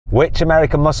Which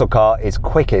American muscle car is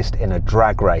quickest in a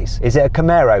drag race? Is it a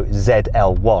Camaro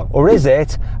ZL1? Or is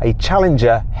it a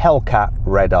Challenger Hellcat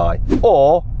Redeye?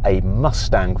 Or a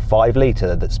Mustang 5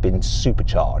 litre that's been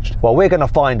supercharged? Well, we're going to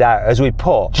find out as we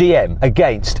put GM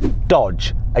against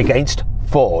Dodge against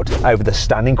Ford over the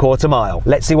standing quarter mile.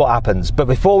 Let's see what happens. But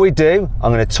before we do,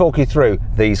 I'm going to talk you through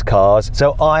these cars.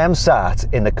 So I am sat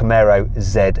in the Camaro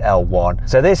ZL1.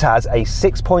 So this has a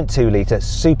 6.2 litre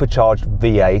supercharged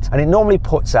V8 and it normally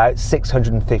puts out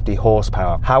 650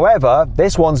 horsepower. However,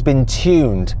 this one's been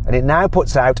tuned and it now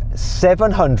puts out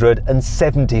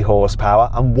 770 horsepower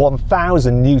and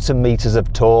 1000 Newton meters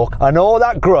of torque. And all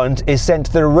that grunt is sent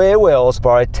to the rear wheels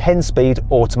via a 10-speed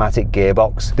automatic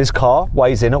gearbox. This car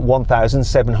weighs in at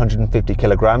 1,750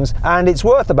 kilograms and it's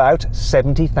worth about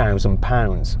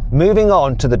 £70,000. Moving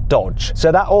on to the Dodge.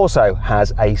 So that also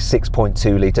has a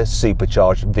 6.2 litre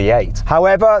supercharged V8.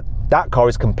 However, that car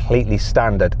is completely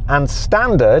standard, and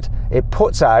standard it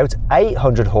puts out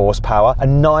 800 horsepower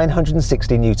and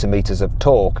 960 Newton meters of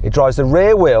torque. It drives the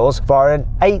rear wheels via an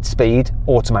 8-speed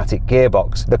automatic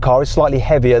gearbox. The car is slightly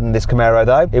heavier than this Camaro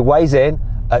though. It weighs in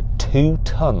at 2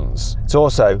 tons. It's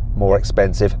also more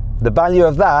expensive. The value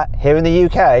of that here in the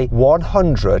UK,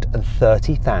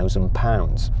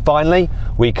 £130,000. Finally,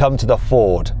 we come to the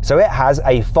Ford. So it has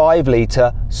a 5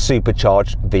 litre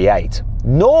supercharged V8.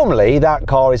 Normally that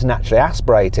car is naturally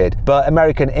aspirated, but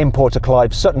American importer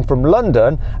Clive Sutton from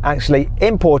London actually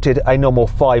imported a normal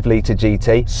 5 litre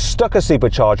GT, stuck a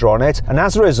supercharger on it, and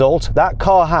as a result that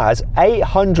car has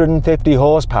 850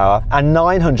 horsepower and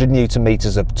 900 Newton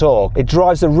meters of torque. It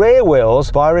drives the rear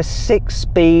wheels via a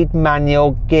 6-speed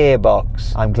manual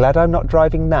gearbox. I'm glad I'm not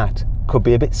driving that. Could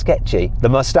be a bit sketchy. The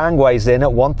Mustang weighs in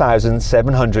at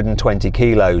 1,720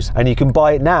 kilos and you can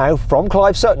buy it now from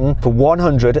Clive Sutton for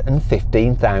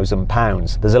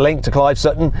 £115,000. There's a link to Clive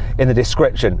Sutton in the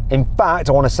description. In fact,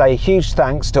 I want to say a huge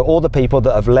thanks to all the people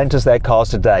that have lent us their cars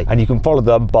today, and you can follow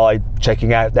them by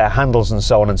checking out their handles and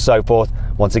so on and so forth,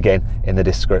 once again in the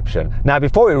description. Now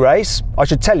before we race, I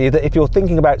should tell you that if you're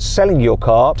thinking about selling your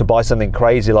car to buy something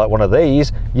crazy like one of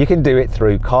these, you can do it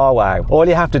through carwow. All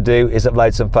you have to do is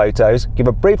upload some photos, give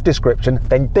a brief description,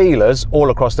 then dealers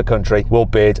all across the country will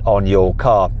bid on your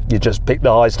car. You just pick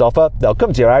the highest offer, they'll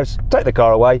come to your house, take the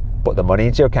car away, put the money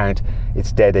into your account.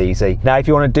 It's dead easy. Now if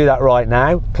you want to do that right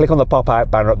now, click on the pop-out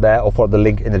banner up there or follow the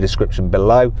link in the description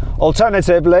below.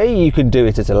 Alternatively, you can do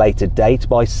it at a later date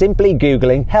by simply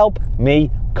googling "help me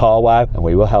carwow" and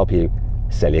we will help you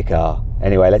sell your car.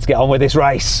 Anyway, let's get on with this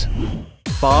race.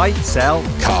 Buy, sell,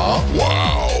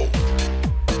 carwow.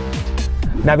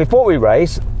 Now before we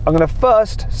race, I'm going to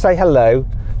first say hello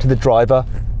to the driver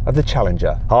of the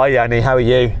Challenger. Hi Yianni, how are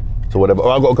you? So whatever.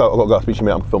 I've got to go. Speak to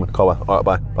me. I'm filming the car. All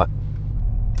right, bye.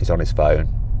 He's on his phone.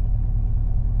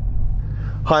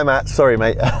 Hi Matt. Sorry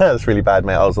mate. That's really bad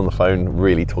mate. I was on the phone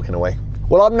really talking away.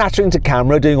 Well, I'm nattering to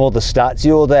camera doing all the stats.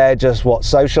 You're there just what,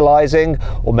 socialising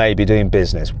or maybe doing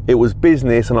business? It was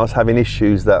business and I was having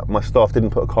issues that my staff didn't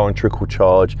put a car in trickle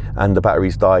charge and the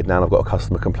batteries died now and I've got a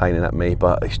customer complaining at me,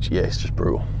 but it's just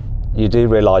brutal. You do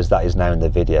realise that is now in the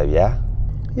video, yeah?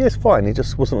 Yeah, it's fine. It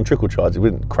just wasn't on trickle charge. It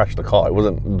wouldn't crash the car. It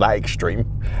wasn't that extreme.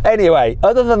 Anyway,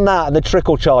 other than that and the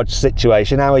trickle charge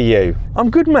situation, how are you? I'm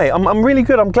good, mate. I'm really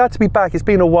good. I'm glad to be back. It's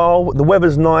been a while. The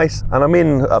weather's nice and I'm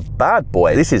in a bad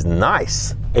boy. This is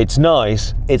nice. It's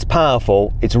nice. It's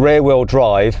powerful. It's rear wheel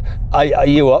drive. Are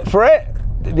you up for it?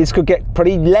 This could get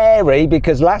pretty leery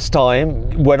because last time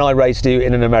when I raced you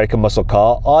in an American muscle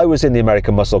car, I was in the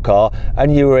American muscle car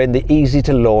and you were in the easy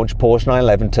to launch Porsche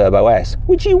 911 Turbo S,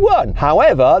 which you won.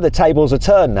 However, the tables are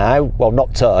turned now. Well,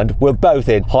 not turned. We're both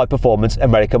in high performance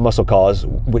American muscle cars,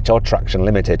 which are traction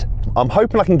limited. I'm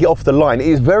hoping I can get off the line. It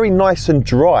is very nice and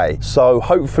dry, so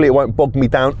hopefully it won't bog me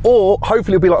down, or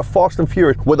hopefully it'll be like Fast and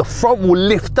Furious where the front will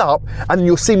lift up and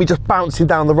you'll see me just bouncing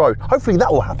down the road. Hopefully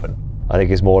that will happen. I think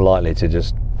it's more likely to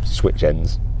just switch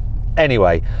ends.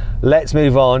 Anyway, let's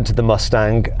move on to the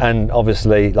Mustang, and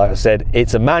obviously, like I said,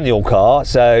 it's a manual car,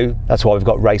 so that's why we've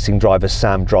got racing driver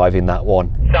Sam driving that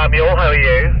one. Samuel, how are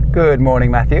you? Good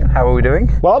morning, Matthew. How are we doing?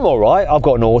 Well, I'm all right. I've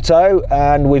got an auto,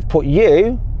 and we've put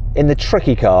you in the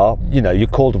tricky car. You know, you're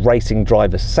called racing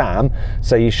driver Sam,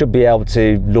 so you should be able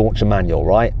to launch a manual,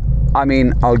 right? I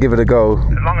mean, I'll give it a go.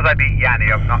 As long as I beat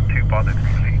Yianni, I'm not too bothered,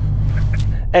 really.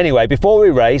 Anyway, before we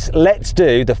race, let's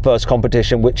do the first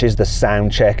competition, which is the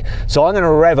sound check. So I'm going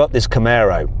to rev up this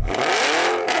Camaro.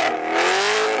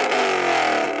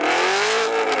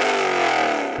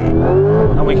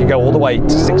 And we can go all the way to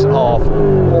 6.5.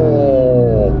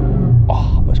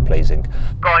 Oh, that was pleasing.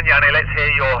 Go on, Yianni, let's hear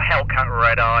your Hellcat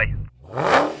Redeye.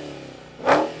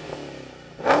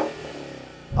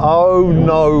 Oh,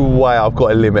 no way I've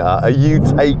got a limiter. Are you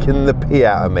taking the pee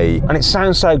out of me? And it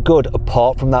sounds so good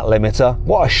apart from that limiter.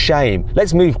 What a shame.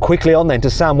 Let's move quickly on then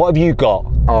to Sam. What have you got?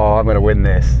 Oh, I'm going to win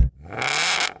this.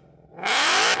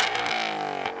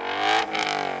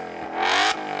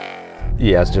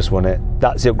 He has just won it.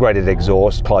 That's the upgraded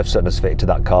exhaust Clive Sutton has fitted to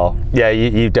that car. Yeah,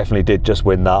 you definitely did just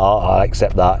win that. I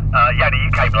accept that. Yianni,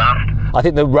 you came last. I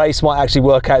think the race might actually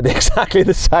work out exactly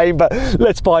the same, but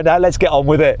let's find out. Let's get on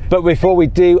with it. But before we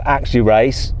do actually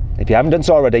race, if you haven't done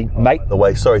so already, make... By the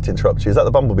way, sorry to interrupt you. Is that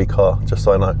the Bumblebee car? Just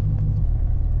so I know.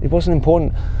 It wasn't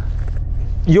important.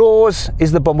 Yours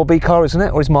is the Bumblebee car, isn't it?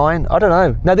 Or is mine? I don't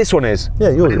know. No, this one is. Yeah,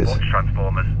 yours is. Watch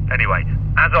Transformers. Anyway,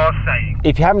 as I was saying...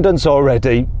 If you haven't done so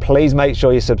already, please make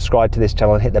sure you subscribe to this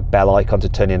channel and hit the bell icon to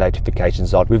turn your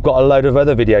notifications on. We've got a load of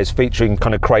other videos featuring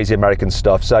kind of crazy American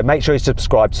stuff, so make sure you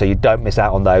subscribe so you don't miss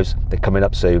out on those. They're coming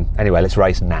up soon. Anyway, let's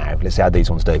race now. Let's see how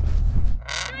these ones do.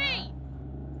 3,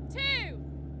 2,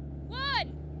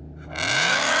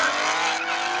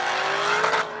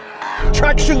 1.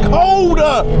 Traction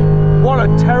holder! What a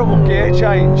terrible gear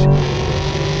change.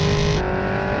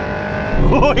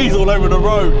 Oh, he's all over the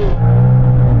road.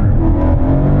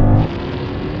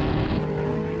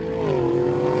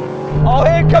 Oh,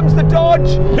 here comes the Dodge.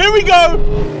 Here we go.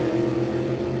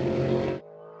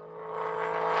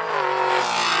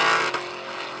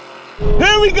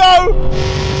 Here we go.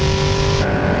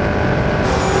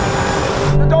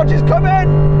 The Dodge is coming.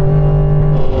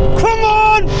 Come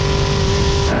on.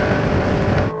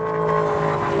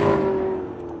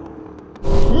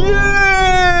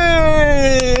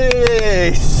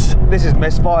 Yes. This is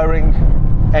misfiring.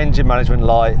 Engine management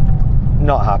light.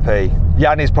 Not happy.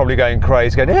 Yianni's probably going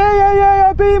crazy, going, yeah,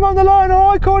 I beat him on the line, oh,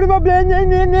 I called him up, blah, blah,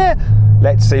 blah, blah.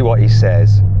 Let's see what he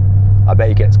says. I bet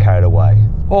he gets carried away.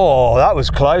 Oh, that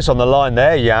was close on the line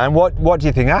there, Jan. What do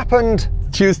you think happened?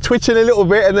 She was twitching a little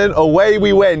bit and then away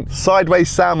we went. Sideways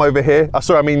Sam over here.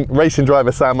 Racing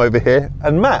driver Sam over here.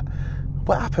 And Matt,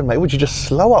 what happened, mate? Would you just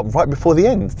slow up right before the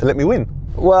end to let me win?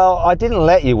 Well, I didn't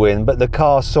let you win, but the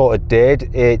car sort of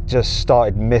did. It just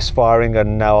started misfiring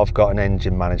and now I've got an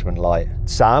engine management light.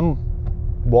 Sam,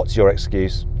 what's your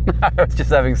excuse? I was just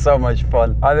having so much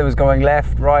fun. Either was going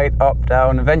left, right, up,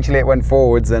 down. Eventually it went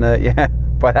forwards and yeah,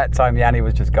 by that time Yianni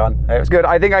was just gone. It was good.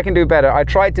 I think I can do better. I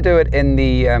tried to do it in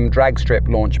the drag strip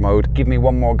launch mode. Give me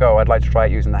one more go. I'd like to try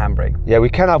it using the handbrake. Yeah, we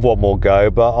can have one more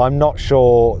go, but I'm not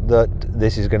sure that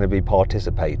this is going to be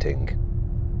participating.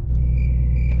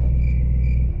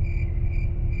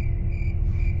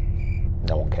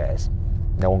 No one cares.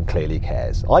 No one clearly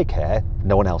cares. I care.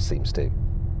 No one else seems to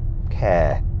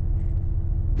care.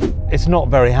 It's not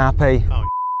very happy. Oh,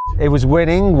 it was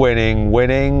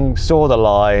winning, saw the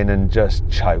line and just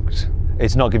choked.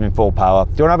 It's not giving full power.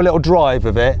 Do you want to have a little drive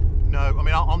of it? No, I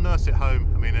mean I'll nurse it home.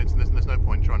 I mean there's no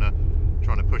point trying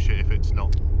to push it if it's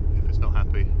not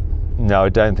happy. No, I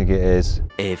don't think it is.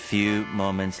 A few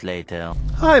moments later.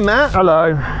 Hi, Matt.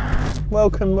 Hello.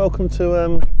 Welcome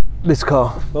to This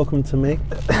car. welcome to me.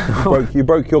 You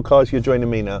broke your car, so you're joining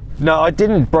me now. No, I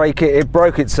didn't break it. It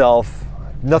broke itself.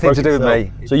 Nothing to do with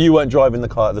me. So you weren't driving the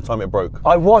car at the time it broke?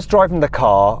 I was driving the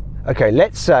car. Okay,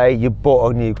 let's say you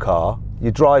bought a new car,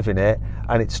 you're driving it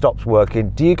and it stops working.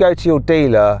 Do you go to your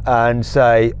dealer and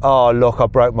say, oh, look, I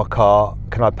broke my car,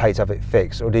 can I pay to have it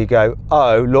fixed? Or do you go,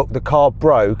 oh, look, the car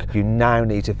broke, you now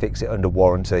need to fix it under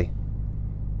warranty?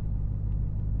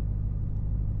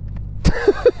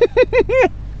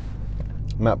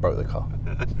 Matt broke the car.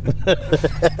 I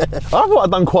thought I'd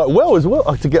done quite well as well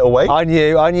to get away. I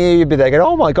knew you'd be there going,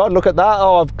 oh my God, look at that.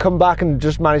 Oh, I've come back and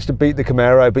just managed to beat the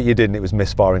Camaro, but you didn't. It was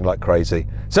misfiring like crazy.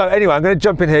 So anyway, I'm going to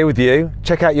jump in here with you,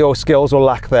 check out your skills or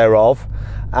lack thereof,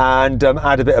 and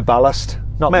add a bit of ballast.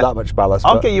 Not Mate, that much ballast.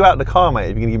 I'll get you out of the car, mate, if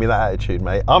you're going to give me that attitude,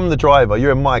 mate. I'm the driver,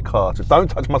 you're in my car, so don't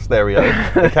touch my stereo,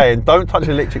 okay? And don't touch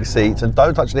the electric seats, and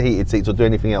don't touch the heated seats or do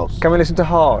anything else. Can we listen to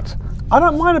Heart? I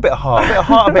don't mind a bit of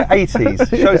Heart, a bit 80s.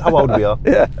 Shows how old we are.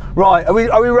 Yeah. Right, are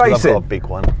we racing? I've got a big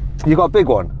one. You got a big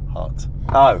one? Heart.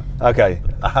 Oh, okay.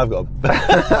 I have got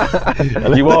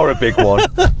a... You are a big one.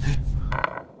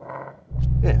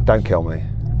 Yeah. Don't kill me.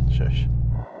 Shush.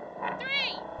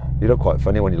 3, You look quite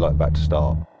funny when you like back to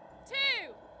start. 2,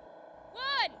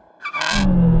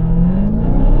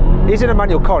 1. He's in a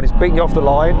manual car and he's beating you off the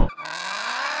line.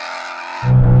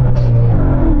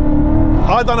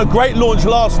 I done a great launch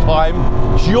last time.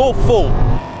 It's your fault.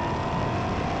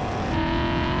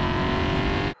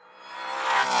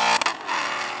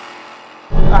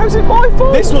 How's it my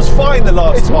fault? This was fine the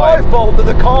last It's time. my fault that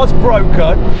the car's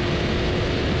broken.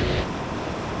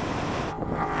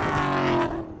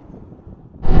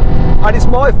 And it's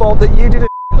my fault that you did a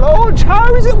launch.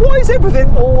 How is it? Why is everything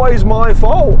always my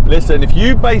fault? Listen, if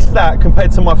you base that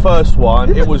compared to my first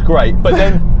one, it was great. But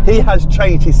then he has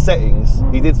changed his settings.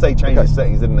 He did say change his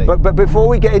settings, didn't he? But before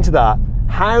we get into that,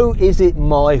 how is it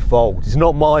my fault? It's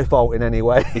not my fault in any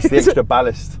way. It's the extra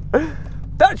ballast.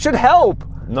 That should help.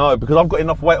 No, because I've got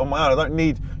enough weight on my own. I don't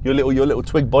need your little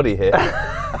twig body here.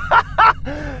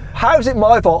 How's it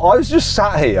my fault? I was just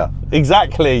sat here.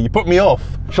 Exactly. You put me off.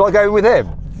 Shall I go in with him?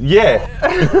 Yeah.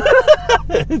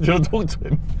 Do you want to talk to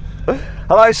him?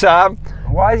 Hello, Sam.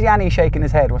 Why is Yianni shaking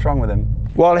his head? What's wrong with him?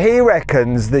 Well, he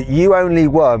reckons that you only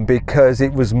won because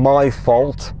it was my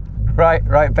fault.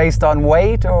 Right. Based on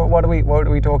weight, or what are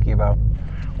we talking about?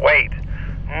 Wait.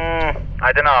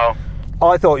 I don't know.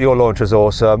 I thought your launch was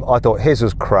awesome. I thought his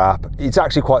was crap. It's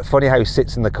actually quite funny how he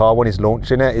sits in the car when he's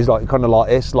launching it. He's like kind of like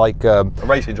this, like a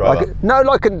racing driver.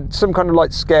 Some kind of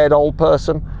like scared old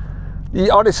person.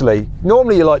 Honestly,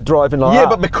 normally you're like driving like that. Yeah,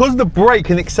 but because the brake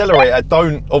and accelerator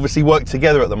don't obviously work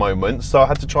together at the moment, so I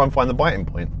had to try and find the biting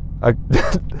point.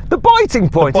 The biting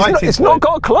point. It's not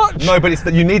got a clutch. No,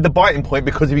 but you need the biting point,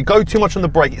 because if you go too much on the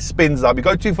brake, it spins up. You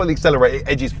go too far on the accelerator, it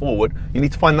edges forward. You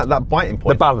need to find that biting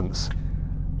point. The balance.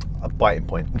 A biting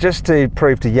point. Just to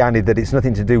prove to Yianni that it's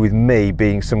nothing to do with me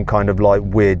being some kind of like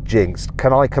weird jinx,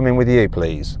 can I come in with you,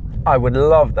 please? I would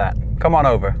love that. Come on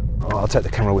over. Oh, I'll take the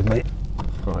camera with me.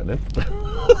 All right then.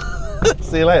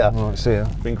 See you later. All right, see ya.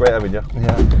 Been great having you.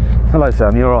 Yeah. Hello,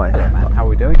 Sam. You all right? Hello, man. How are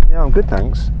we doing? Yeah, I'm good,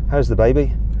 thanks. How's the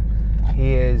baby?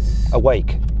 He is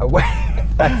Awake.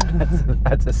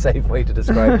 That's a safe way to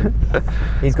describe him.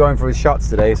 He's going for his shots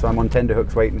today, so I'm on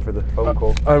tenterhooks waiting for the phone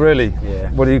call. Oh, really?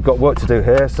 Yeah. Well, you've got work to do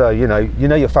here, so you know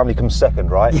your family comes second,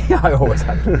 right? Yeah, I always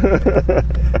have to.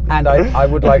 And I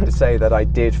would like to say that I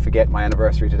did forget my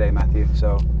anniversary today, Matthew,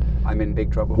 so I'm in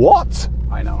big trouble. What?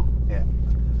 I know, yeah.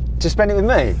 Just spend it with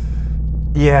me?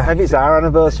 Yeah. Maybe it's our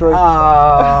anniversary.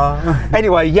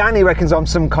 Anyway, Yianni reckons I'm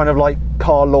some kind of like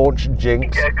car launch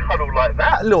jinx. Get a cuddle like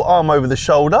that. That little arm over the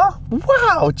shoulder.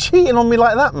 Wow, cheating on me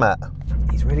like that, Matt.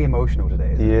 He's really emotional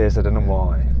today, isn't he? He is, I don't know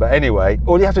why. But anyway,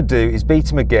 all you have to do is beat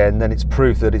him again, then it's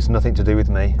proof that it's nothing to do with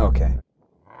me. Okay.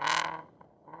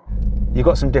 You've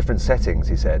got some different settings,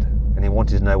 he said, and he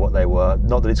wanted to know what they were.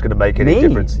 Not that it's going to make any Me?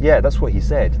 difference. Yeah, that's what he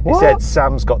said. What? He said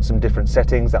Sam's got some different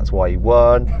settings, that's why he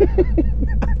won.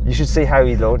 You should see how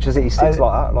he launches it. He sits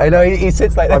like that. I know, he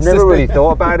sits like that. I've never really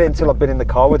thought about it until I've been in the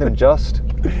car with him just.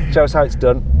 Show us how it's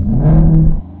done.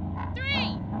 3,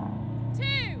 2,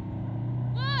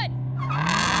 1.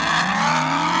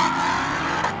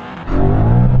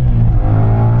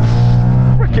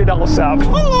 Freaking hell, Sam.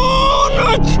 Come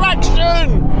on,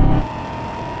 attraction!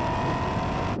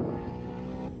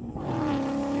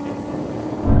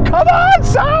 Come on,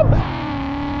 Sam!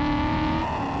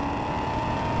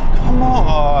 Come on.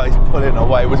 Oh, he's pulling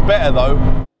away. It was better though.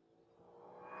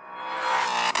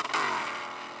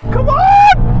 Come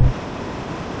on!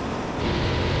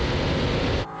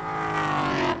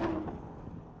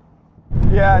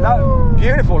 Yeah, that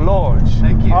beautiful launch.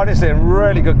 Thank you. Honestly,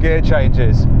 really good gear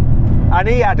changes. And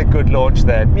he had a good launch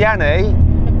then. Yianni,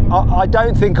 I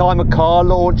don't think I'm a car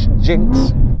launch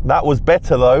jinx. That was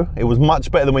better though. It was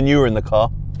much better than when you were in the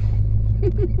car.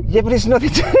 Yeah, but it's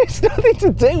nothing to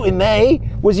do with me.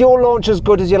 Was your launch as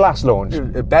good as your last launch?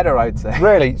 Better, I'd say.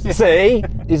 Really? See?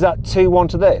 Is that 2-1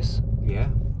 to this? Yeah.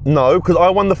 No, because I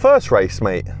won the first race,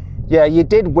 mate. Yeah, you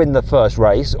did win the first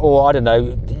race, or I don't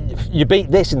know, you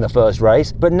beat this in the first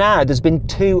race, but now there's been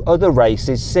 2 other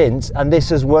races since, and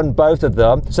this has won both of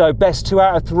them. So best 2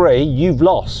 out of 3, you've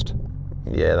lost.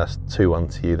 Yeah, that's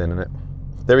 2-1 to you then, isn't it?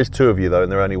 There is 2 of you though,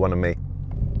 and there only 1 of me.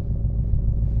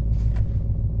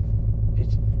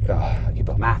 Oh, you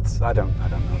Maths, I don't know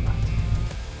maths.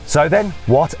 So then,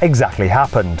 what exactly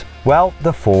happened? Well,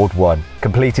 the Ford won,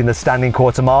 completing the standing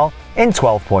quarter mile in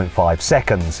 12.5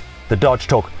 seconds. The Dodge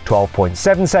took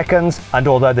 12.7 seconds, and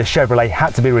although the Chevrolet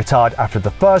had to be retired after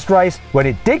the first race, when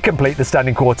it did complete the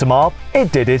standing quarter mile,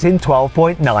 it did it in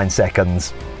 12.9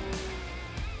 seconds.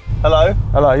 Hello?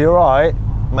 Hello, you alright?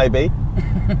 Maybe.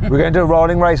 We're going to do a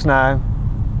rolling race now.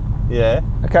 Yeah.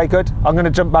 Okay, good. I'm going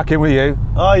to jump back in with you.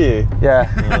 Are you? Yeah.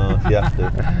 Oh, you have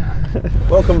to.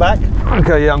 Welcome back.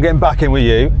 Okay, yeah, I'm getting back in with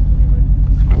you.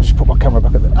 I'll just put my camera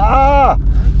back at the... Ah!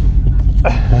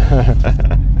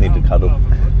 Need to cuddle.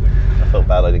 I felt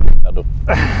bad I didn't get cuddle.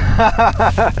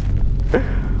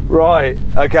 Right,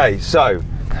 okay, so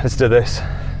let's do this.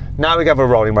 Now we have a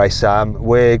rolling race, Sam.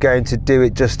 We're going to do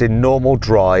it just in normal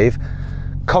drive.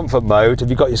 Comfort mode. Have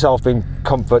you got yourself in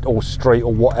comfort or street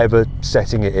or whatever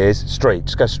setting it is? Street,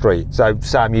 just go street. So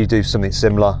Sam, you do something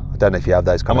similar. I don't know if you have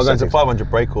those kind of Am I going settings. to 500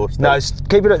 brake or No,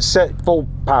 keep it at set full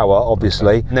power,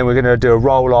 obviously. And then we're going to do a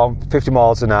roll on 50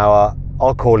 miles an hour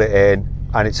I'll call it in,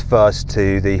 and it's first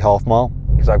to the half mile.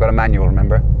 Because I've got a manual,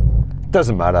 remember?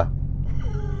 Doesn't matter.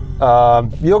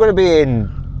 You're going to be in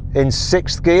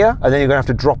 6th gear, and then you're going to have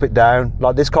to drop it down.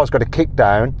 Like, this car's got a kick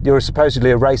down. You're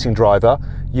supposedly a racing driver.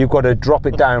 You've got to drop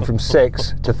it down from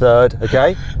 6th to 3rd,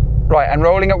 okay? Right, and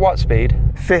rolling at what speed?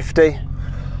 50.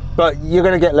 But you're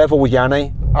going to get level with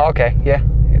Yianni. Oh, okay, yeah.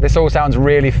 This all sounds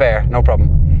really fair, no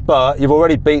problem. But you've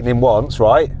already beaten him once,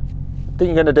 right? Think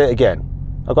you're going to do it again?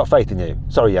 I've got faith in you.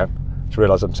 Sorry, Jan. Just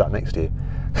realised I'm sat next to you.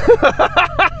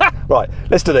 Right,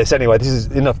 let's do this anyway. This is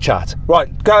enough chat.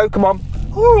 Right, go, come on.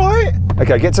 All right.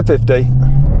 Okay, get to 50. Yeah,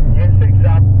 6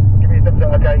 Sam. Give me a thumbs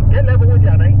up. Okay, get level with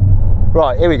Yianni.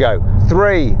 Right, here we go.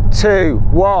 3, 2,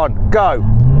 1, go.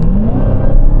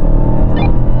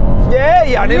 Yeah,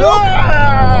 Yianni, look.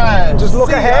 Yes! Just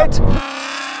look ahead.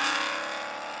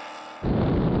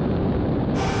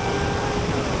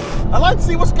 I like to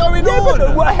see what's going Yeah,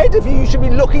 on. but ahead of you, you should be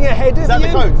looking ahead of you. Is that the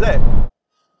code? Is it?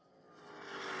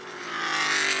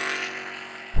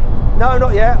 No,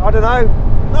 not yet. I don't know.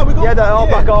 No, we got. Yeah, I'll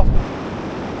back off.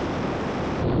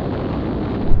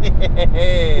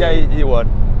 Yeah, you won.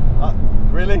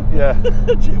 Really? Yeah.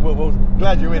 well,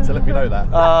 glad you're in to let me know that.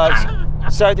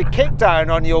 So the kick down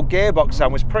on your gearbox,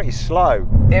 Sam, was pretty slow.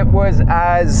 It was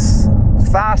as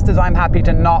fast as I'm happy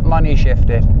to not money shift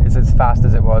it. It's as fast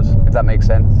as it was, if that makes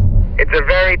sense. It's a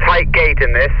very tight gate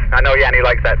in this. I know Yianni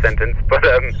likes that sentence, but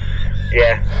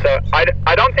yeah. So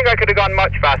I don't think I could have gone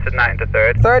much faster than that into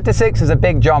 3rd. 3rd to 6th is a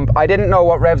big jump. I didn't know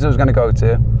what revs I was going to go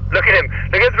to. Look at him.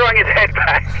 Look at him throwing his head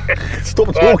back.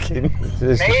 Stop talking.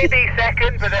 Maybe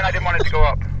 2nd, but then I didn't want it to go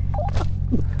up.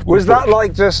 Was that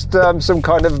like just some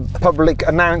kind of public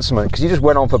announcement? Because you just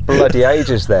went on for bloody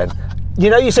ages then. You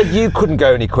know, you said you couldn't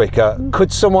go any quicker.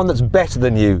 Could someone that's better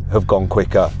than you have gone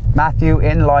quicker? Matthew,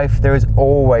 in life, there is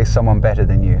always someone better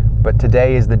than you. But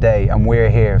today is the day, and we're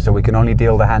here, so we can only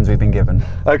deal the hands we've been given.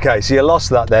 Okay, so you lost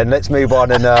that then. Let's move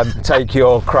on and take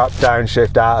your crap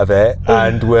downshift out of it,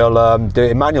 and we'll do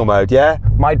it in manual mode, yeah?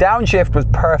 My downshift was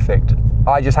perfect.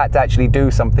 I just had to actually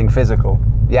do something physical.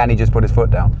 Yianni just put his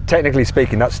foot down. Technically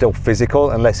speaking, that's still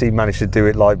physical, unless he managed to do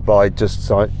it like by just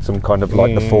like, some kind of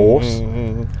like the force.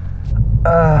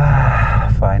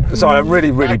 Fine. Sorry, I'm really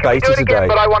Can we beta do it today. again,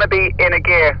 but I want to be in a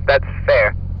gear that's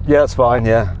fair. Yeah, that's fine,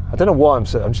 yeah. I don't know why I'm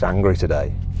just angry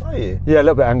today. Are you? Yeah, a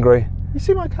little bit angry. You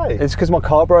seem okay. It's because my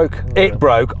car broke. It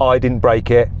broke, I didn't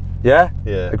break it. Yeah?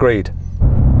 Yeah. Agreed.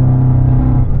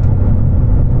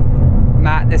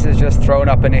 Matt, this has just thrown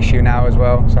up an issue now as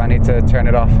well, so I need to turn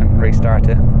it off and restart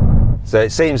it. So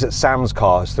it seems that Sam's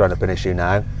car has thrown up an issue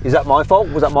now. Is that my fault?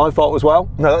 Was that my fault as well?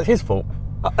 No, that's his fault.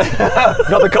 Not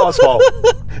the car's fault.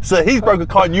 So he's broke a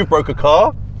car and you broke a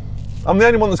car. I'm the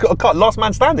only one that's got a car. Last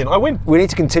man standing, I win. We need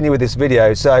to continue with this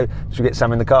video, so should we get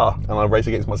Sam in the car? And I race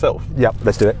against myself. Yep,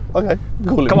 let's do it. Okay,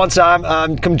 cool. Come on,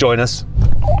 Sam, come join us.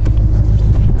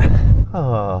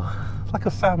 Oh, like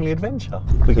a family adventure.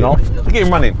 Look at him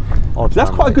running.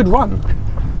 That's quite a good run.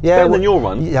 Yeah, better than your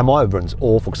run. Yeah, my run's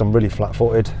awful because I'm really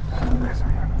flat-footed.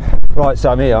 Right,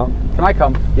 Sam, here. Can I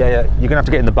come? Yeah, you're going to have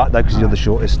to get in the back though because you're the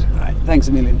shortest. Right, thanks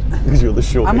a million. Because you're the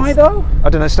shortest. Am I though? I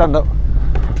don't know, stand up.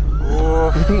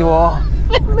 You think you are?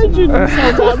 Imagine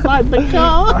themselves outside the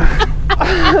car.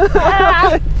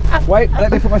 Wait,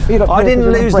 let me put my feet up. I didn't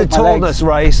lose the tallness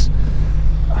race.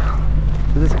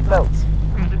 Does this have belts?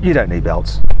 You don't need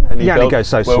belts. Any Yianni belts? goes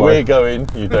so Where slow. we're going,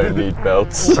 you don't need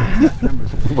belts.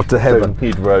 What the heaven? Don't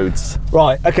need roads.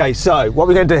 Right, okay, so what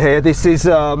we're going to do here, this is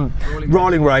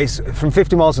rolling race from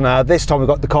 50 miles an hour. This time we've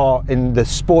got the car in the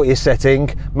sportiest setting,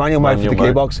 manual mode for the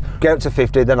gearbox. Get up to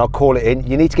 50, then I'll call it in.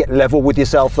 You need to get level with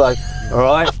yourself though, all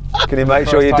right? Can you make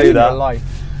sure you do that?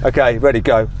 Okay, ready,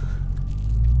 go.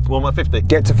 Well, I'm at 50.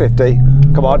 Get to 50,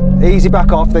 come on. Easy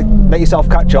back off, let yourself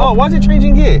catch up. Oh, why is it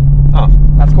changing gear? Oh.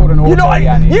 That's called an auto,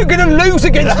 Yianni. You're going to lose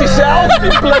against yourself, you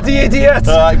bloody idiot.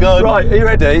 All right, go on. Right, are you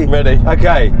ready? Ready.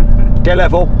 Okay, get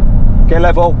level, get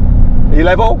level. Are you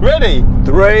level? Ready.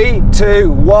 3,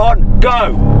 2, 1,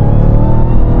 go.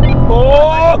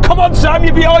 Oh, come on, Sam,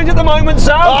 you're behind at the moment,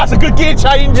 Sam. Oh, that's a good gear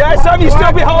change. Yeah, Sam, you're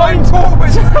still behind.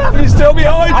 You're still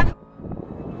behind.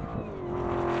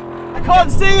 I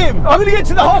can't see him. I'm going to get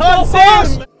to the I hot can't see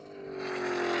first. him.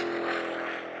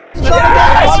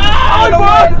 Yes! I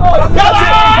won!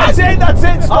 That's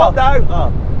it, stop now.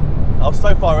 Oh. I was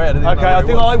so far ahead. Okay, I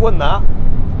think I won that.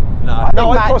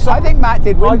 No, I think Matt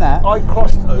did win that. I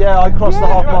crossed the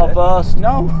half mile first.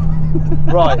 No.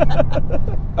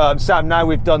 Right. Sam, now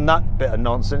we've done that bit of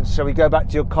nonsense, shall we go back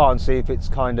to your car and see if it's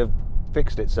kind of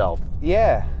fixed itself?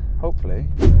 Yeah, hopefully.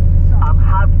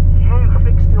 Have you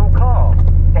fixed your car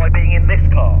by being in this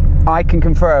car? I can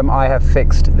confirm I have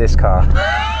fixed this car.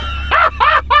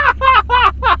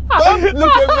 Don't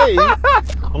look at me.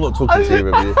 I'm not talking to you,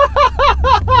 Review.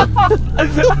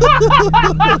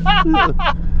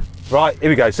 Right, here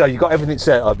we go. So you've got everything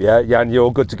set up, yeah? Yeah, and you're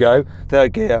all good to go.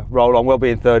 Third gear, roll on. We'll be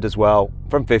in third as well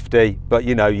from 50, but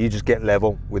you know, you just get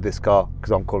level with this car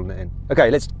because I'm calling it in. Okay,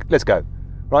 let's go.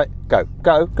 Right, go.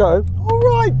 All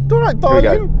right, Here we darling.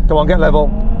 go. Come on, get level.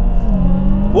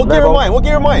 What gear am I in? What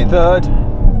gear am I in? Third.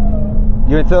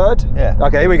 You in third? Yeah.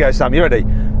 Okay, here we go, Sam. You ready?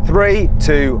 3,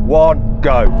 2, 1,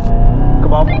 go.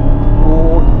 Come on.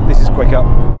 Ooh, this is quicker.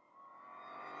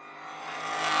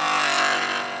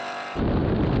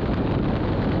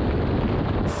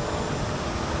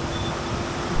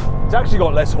 It's actually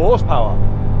got less horsepower.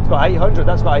 It's got 800,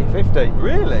 that's got 850.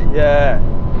 Really? Yeah.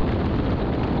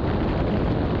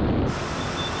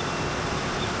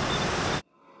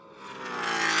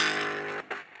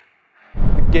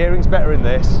 The gearing's better in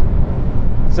this.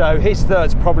 So his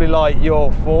third's probably like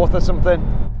your fourth or something.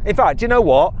 In fact, do you know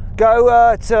what? Go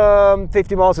at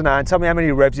 50 miles an hour and tell me how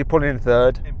many revs you're pulling in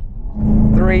third.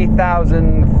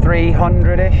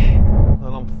 3,300-ish. And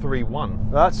I'm 3-1.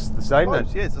 That's the same then.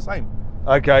 Yeah, it's the same.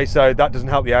 Okay, so that doesn't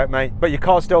help you out, mate. But your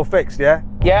car's still fixed, yeah?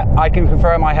 Yeah, I can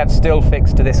confirm I have still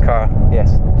fixed to this car,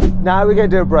 yes. Now we're going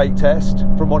to do a brake test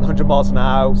from 100 miles an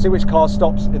hour, see which car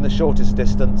stops in the shortest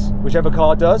distance. Whichever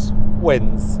car does,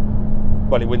 wins.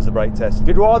 Well, it wins the brake test. If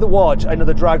you'd rather watch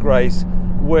another drag race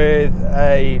with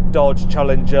a Dodge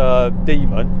Challenger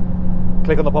Demon,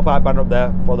 click on the pop-out banner up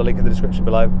there, follow the link in the description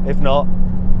below. If not,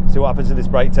 see what happens in this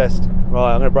brake test.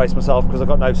 Right, I'm going to brace myself because I've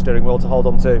got no steering wheel to hold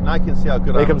on to. Now I can see how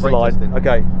good I Here am comes the at brake line. testing.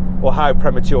 Okay, or how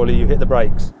prematurely you hit the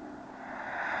brakes.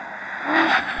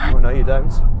 Oh no, you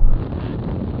don't.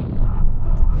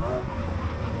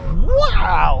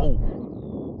 Wow!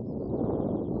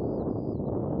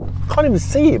 Can't even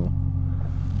see him.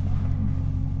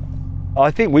 I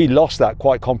think we lost that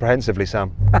quite comprehensively,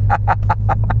 Sam.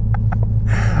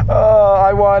 Oh,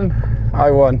 I won.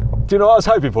 Do you know what I was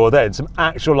hoping for then? Some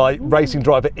actual like racing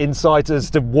driver insight as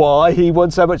to why he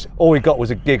won so much. All we got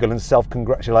was a giggle and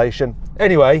self-congratulation.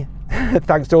 Anyway,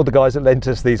 thanks to all the guys that lent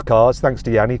us these cars. Thanks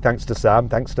to Yianni, thanks to Sam,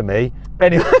 thanks to me.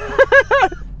 Anyway,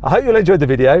 I hope you enjoyed the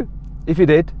video. If you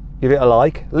did, give it a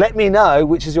like. Let me know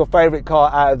which is your favourite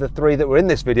car out of the 3 that were in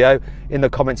this video in the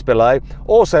comments below.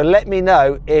 Also, let me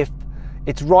know if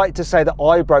it's right to say that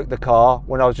I broke the car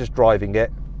when I was just driving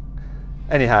it.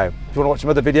 Anyhow, if you want to watch some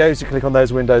other videos, you click on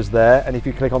those windows there, and if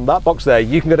you click on that box there,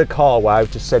 you can go to carwow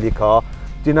to sell your car.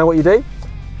 Do you know what you do?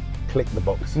 Click the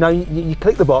box. No, you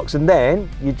click the box and then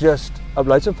you just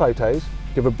upload some photos,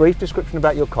 give a brief description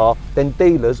about your car, then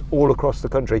dealers all across the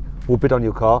country will bid on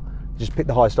your car. Just pick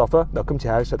the highest offer, they'll come to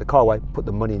your house at the carway, put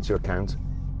the money into your account.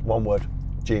 One word,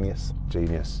 genius.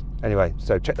 Genius. Anyway,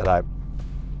 so check that out.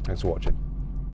 Thanks for watching.